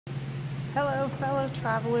Hello fellow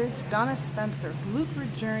travelers, Donna Spencer, Lucre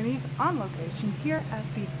Journeys on location here at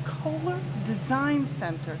the Kohler Design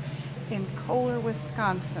Center in Kohler,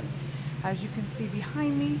 Wisconsin. As you can see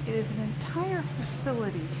behind me, it is an entire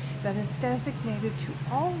facility that is designated to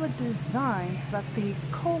all the designs that the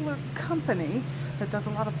Kohler company that does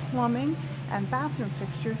a lot of plumbing and bathroom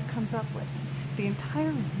fixtures comes up with. The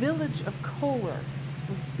entire village of Kohler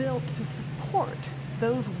was built to support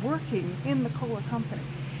those working in the Kohler company.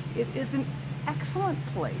 It is an excellent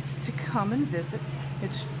place to come and visit.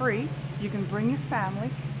 It's free. You can bring your family.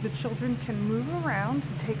 The children can move around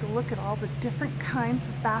and take a look at all the different kinds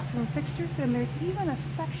of bathroom fixtures, and there's even a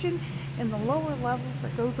section in the lower levels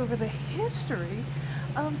that goes over the history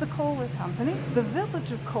of the Kohler company, the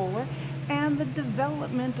Village of Kohler, and the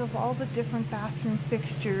development of all the different bathroom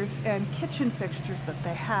fixtures and kitchen fixtures that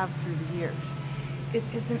they have through the years. It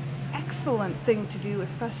is an excellent thing to do,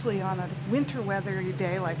 especially on a winter weather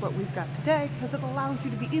day like what we've got today, because it allows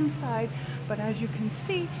you to be inside. But as you can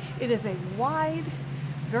see, it is a wide,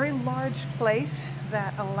 very large place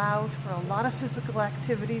that allows for a lot of physical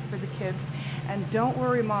activity for the kids. And don't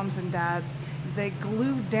worry, moms and dads, they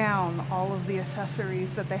glue down all of the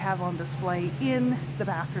accessories that they have on display in the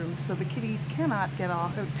bathrooms, so the kiddies cannot get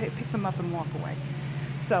off, pick them up and walk away.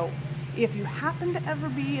 So if you happen to ever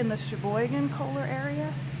be in the Sheboygan, Kohler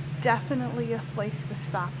area, definitely a place to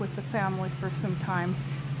stop with the family for some time,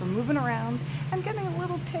 for moving around and getting a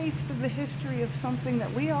little taste of the history of something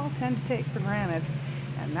that we all tend to take for granted,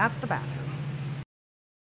 and that's the bathroom.